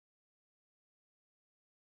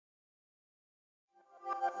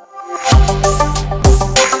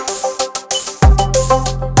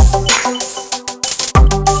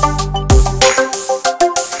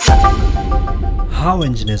how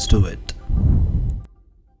engineers do it.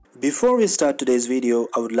 Before we start today's video,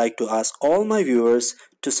 I would like to ask all my viewers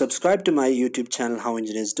to subscribe to my YouTube channel How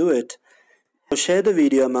Engineers Do It. So share the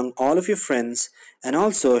video among all of your friends and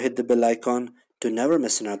also hit the bell icon to never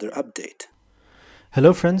miss another update.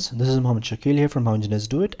 Hello friends, this is Mohammed Shakil here from How Engineers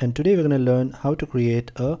Do It, and today we're going to learn how to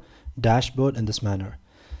create a dashboard in this manner.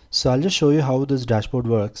 So I'll just show you how this dashboard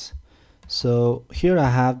works. So here I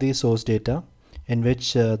have the source data in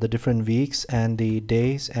which the different weeks and the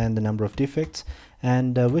days and the number of defects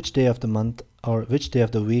and which day of the month or which day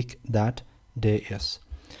of the week that day is.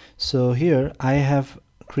 So here I have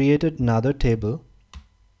created another table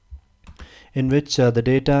in which the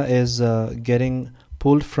data is getting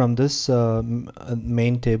pulled from this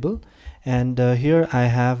main table, and here I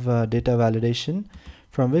have data validation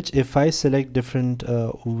from which if I select different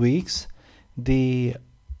weeks, the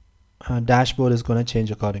dashboard is going to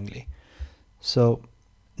change accordingly. So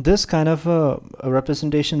this kind of a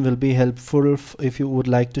representation will be helpful if you would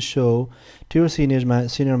like to show to your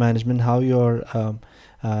senior management how your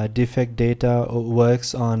defect data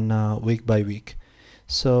works on week by week.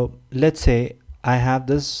 So let's say I have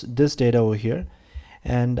this data over here,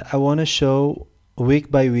 and I want to show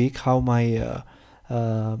week by week how my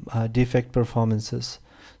defect performance is.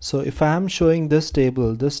 So if I am showing this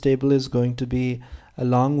table is going to be a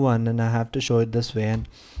long one, and I have to show it this way, and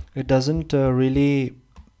it doesn't really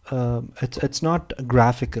it's not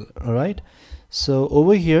graphical. All right, so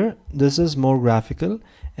over here this is more graphical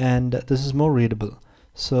and this is more readable.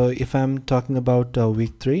 So if I'm talking about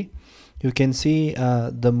week 3, you can see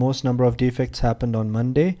the most number of defects happened on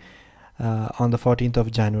Monday on the 14th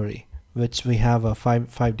of January, which we have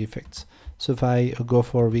five defects. So if I go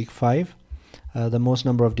for week 5, the most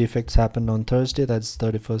number of defects happened on Thursday, that's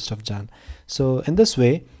 31st of Jan. So in this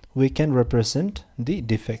way we can represent the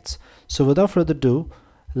defects. So without further ado,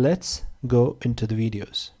 let's go into the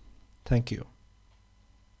videos. Thank you.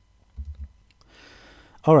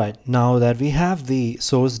 Alright, now that we have the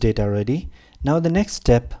source data ready, now the next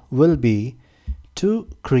step will be to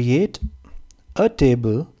create a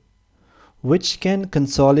table which can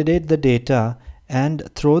consolidate the data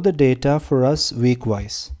and throw the data for us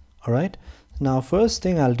week-wise. Alright, now first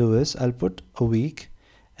thing I'll do is I'll put a week,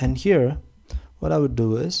 and here what I would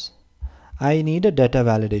do is I need a data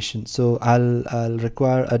validation. So I'll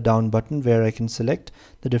require a down button where I can select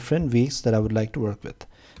the different weeks that I would like to work with.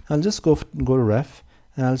 I'll just go to ref,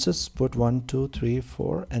 and I'll just put 1, 2, 3,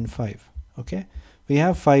 4 and 5. Okay, we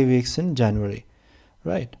have 5 weeks in January.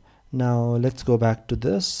 Right, now let's go back to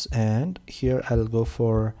this, and here I'll go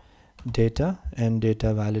for data and data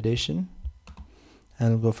validation.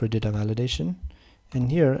 I'll go for data validation,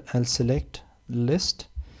 and here I'll select list,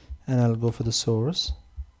 and I'll go for the source,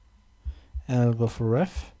 and I'll go for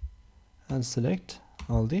ref and select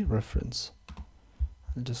all the reference.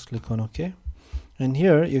 I'll just click on OK, and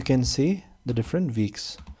here you can see the different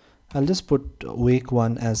weeks. I'll just put week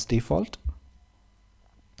 1 as default,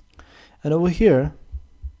 and over here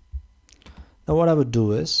now what I would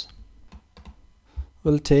do is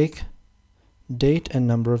we'll take date and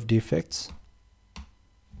number of defects,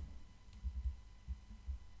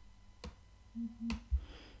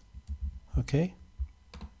 okay,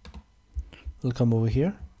 we'll come over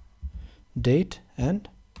here, date and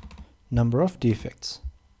number of defects.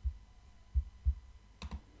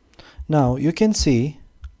 Now you can see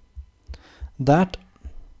that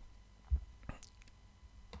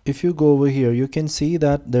if you go over here, you can see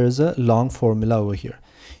that there is a long formula over here.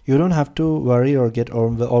 You don't have to worry or get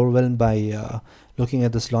overwhelmed by looking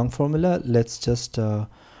at this long formula. Let's just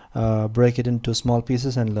break it into small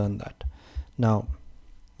pieces and learn that. Now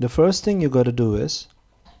the first thing you got to do is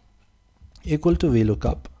equal to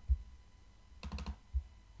VLOOKUP.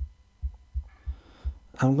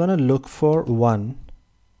 I'm gonna look for 1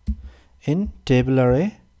 in table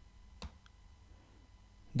array,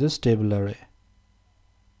 this table array,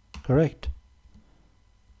 correct.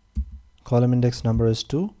 Column index number is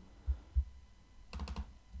 2.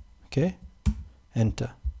 Okay,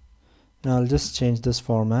 enter. Now I'll just change this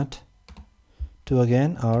format to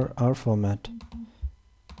again our format,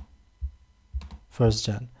 1st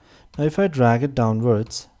Jan. Now if I drag it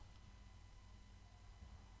downwards,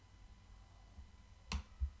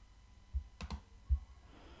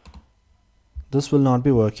 this will not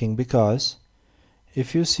be working, because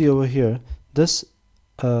if you see over here, this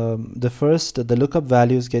the lookup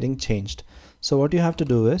value is getting changed. So what you have to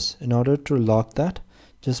do is, in order to lock that,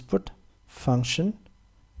 just put function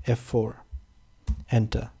F4,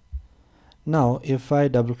 enter. Now if I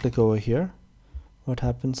double click over here, what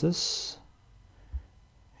happens is,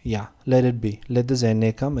 yeah, let it be, let this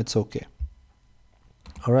NA come, it's okay.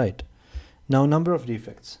 Alright, Now number of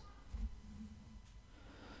defects.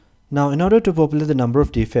 Now in order to populate the number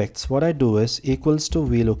of defects, what I do is equals to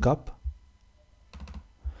VLOOKUP,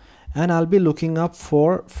 and I'll be looking up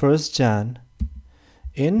for 1st Jan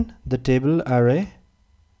in the table array,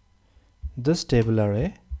 this table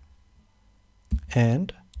array,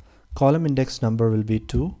 and column index number will be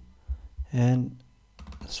 2 and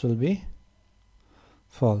this will be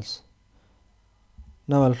false.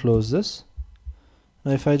 Now I'll close this.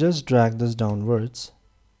 Now if I just drag this downwards,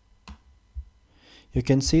 you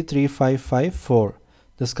can see 3554.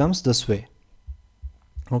 This comes this way.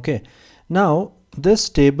 Okay, now this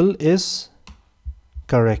table is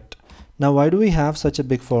correct. Now why do we have such a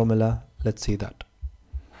big formula? Let's see that.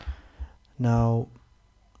 Now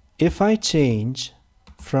if I change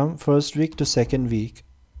from 1st week to 2nd week,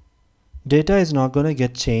 data is not going to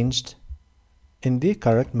get changed in the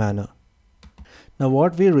correct manner. Now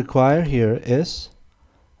what we require here is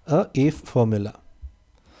a if formula.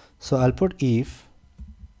 So I'll put if.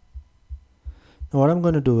 Now what I'm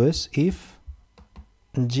going to do is if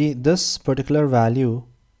this particular value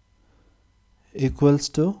equals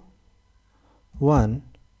to 1,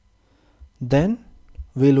 then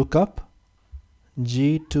we look up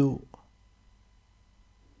G2.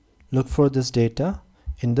 Look for this data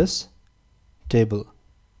in this table.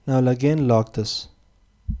 Now I'll again log this.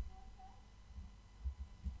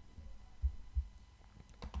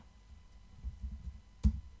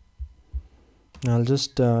 I'll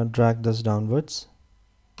just drag this downwards.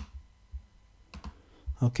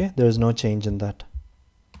 Okay, there is no change in that.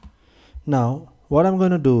 Now what I'm going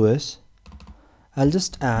to do is I'll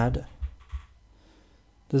just add,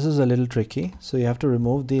 this is a little tricky, so you have to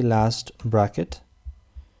remove the last bracket,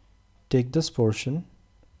 take this portion,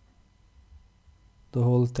 the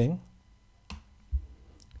whole thing,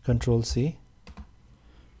 Control C,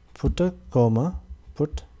 put a comma,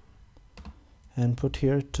 put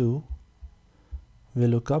here 2,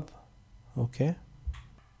 VLOOKUP. Okay,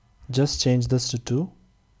 just change this to 2,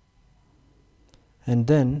 and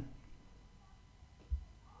then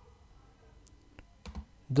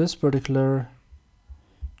this particular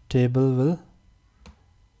table will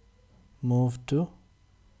move to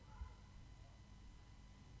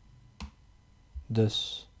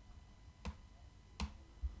this.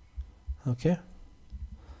 Okay,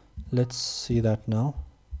 let's see that now,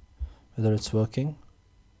 whether it's working.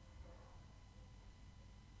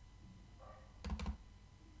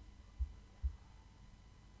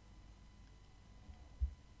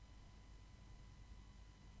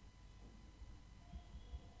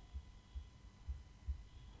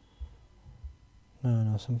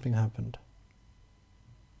 No, something happened.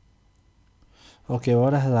 Okay,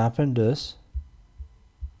 what has happened is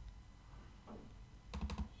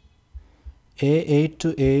A8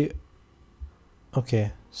 to A.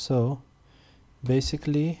 Okay, so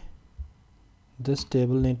basically this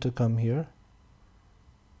table need to come here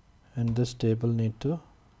and this table need to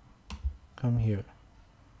come here.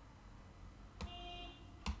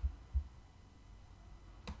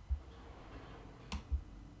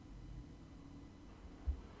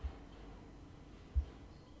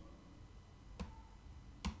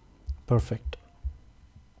 Perfect.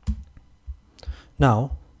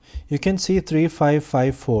 Now you can see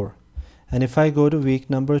 3554, and if I go to week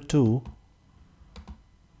number 2,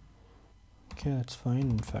 okay, that's fine.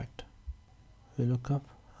 In fact, we look up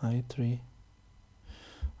I3.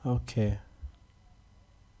 Okay,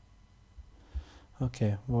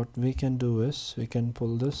 what we can do is we can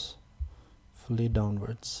pull this fully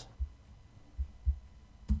downwards.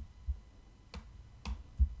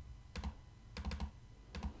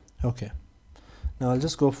 Okay, now I'll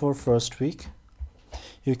just go for 1st week.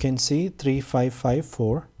 You can see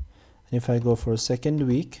 3554, and if I go for 2nd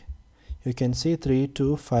week, you can see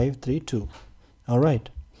 32532. all right,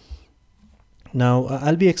 now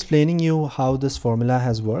I'll be explaining you how this formula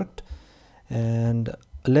has worked, and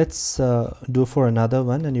let's do for another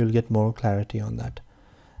one and you'll get more clarity on that.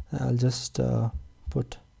 I'll just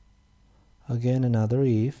put again another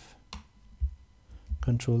if,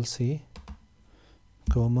 Control C,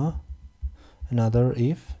 comma, another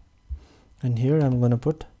if, and here I'm going to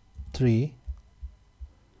put 3,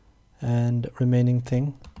 and remaining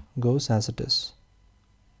thing goes as it is.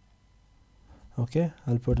 Okay,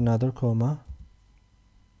 I'll put another comma,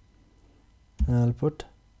 and I'll put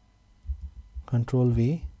Control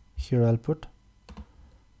V, here I'll put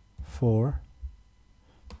 4,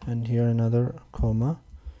 and here another comma,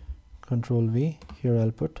 Control V, here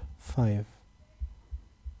I'll put 5.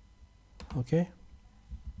 Okay,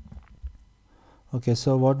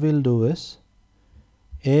 so what we'll do is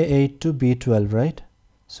A8 to B12, right?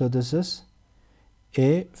 So this is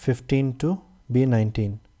A15 to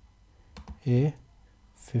B19,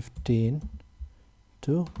 A15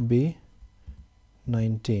 to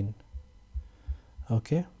B19.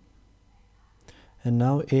 Okay, and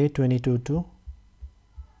now A22 to,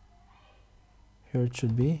 here it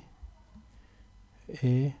should be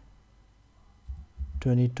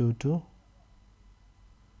A22 to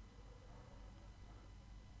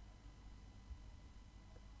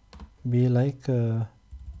be like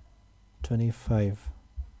 25,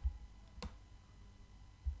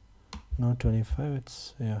 not 25,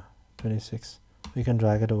 it's 26. We can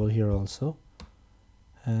drag it over here also.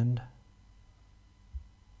 And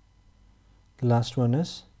the last one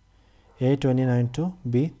is A29 to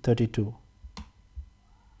B32,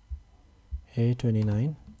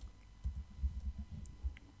 A29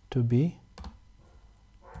 to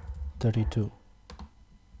B32.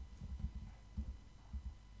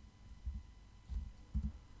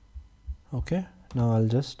 Okay, now I'll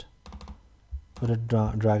just put it,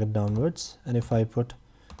 drag it downwards, and if I put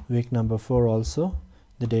week number 4 also,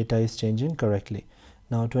 the data is changing correctly.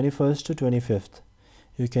 Now 21st to 25th,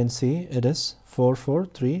 you can see it is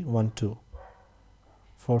 44312,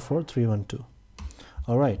 44312.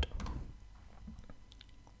 all right,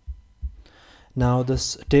 now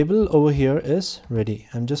this table over here is ready.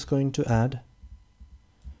 I'm just going to add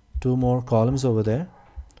 2 more columns over there,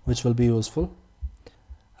 which will be useful.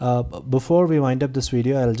 Before we wind up this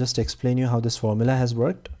video, I'll just explain you how this formula has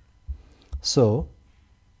worked. So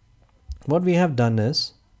what we have done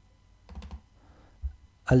is,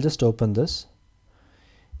 I'll just open this.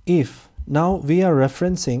 If now we are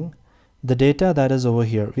referencing the data that is over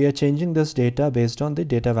here, we are changing this data based on the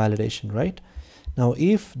data validation, right? Now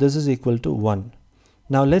if this is equal to 1,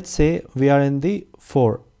 now let's say we are in the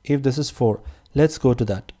 4, if this is 4, let's go to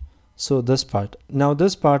that. So this part, now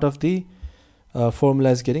this part of the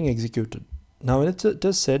formula is getting executed. Now it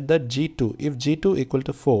is said that G2, if G2 equal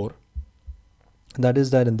to 4, that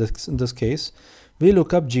is that in this case we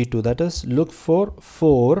look up G2, that is look for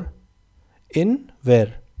 4 in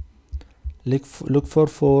where? Look for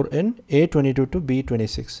 4 in A22 to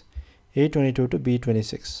B26, A22 to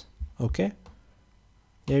B26. okay,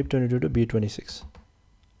 A22 to B26.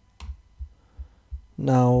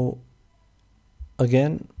 Now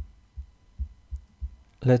again,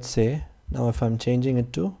 let's say, now if I'm changing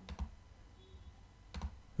it to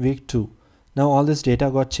week 2, now all this data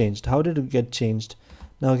got changed. How did it get changed?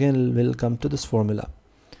 Now again we'll come to this formula,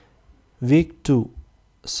 week 2.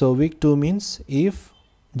 So week 2 means if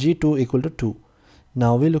G2 equal to 2,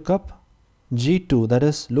 now we look up G2, that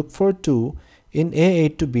is look for 2 in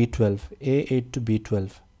A8 to B12, A8 to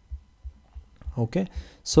B12. okay,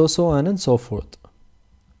 so on and so forth.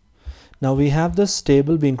 Now we have this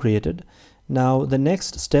table being created. Now the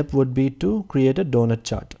next step would be to create a donut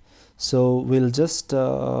chart. So we'll just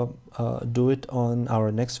do it on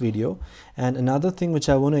our next video. And another thing which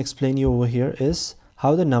I want to explain you over here is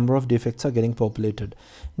how the number of defects are getting populated.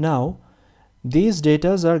 Now these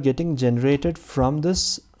datas are getting generated from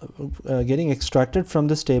this, getting extracted from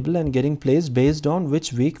this table and getting placed based on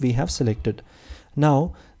which week we have selected.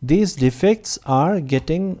 Now these defects are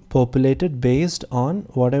getting populated based on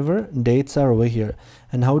whatever dates are over here.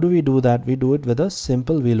 And how do we do that? We do it with a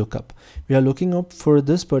simple VLOOKUP. We are looking up for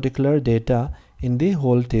this particular data in the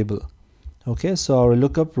whole table. Okay, so our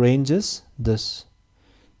lookup range is this.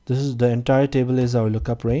 This is the entire table is our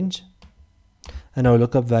lookup range, and our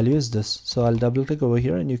lookup value is this. So I'll double click over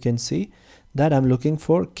here and you can see that I'm looking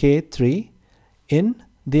for K3 in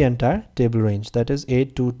the entire table range, that is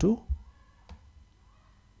A22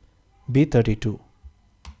 B32,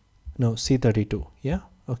 no C32. yeah,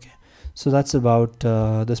 okay. So that's about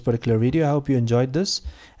this particular video. I hope you enjoyed this,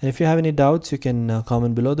 and if you have any doubts you can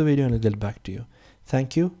comment below the video and I'll get back to you.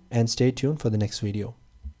 Thank you and stay tuned for the next video.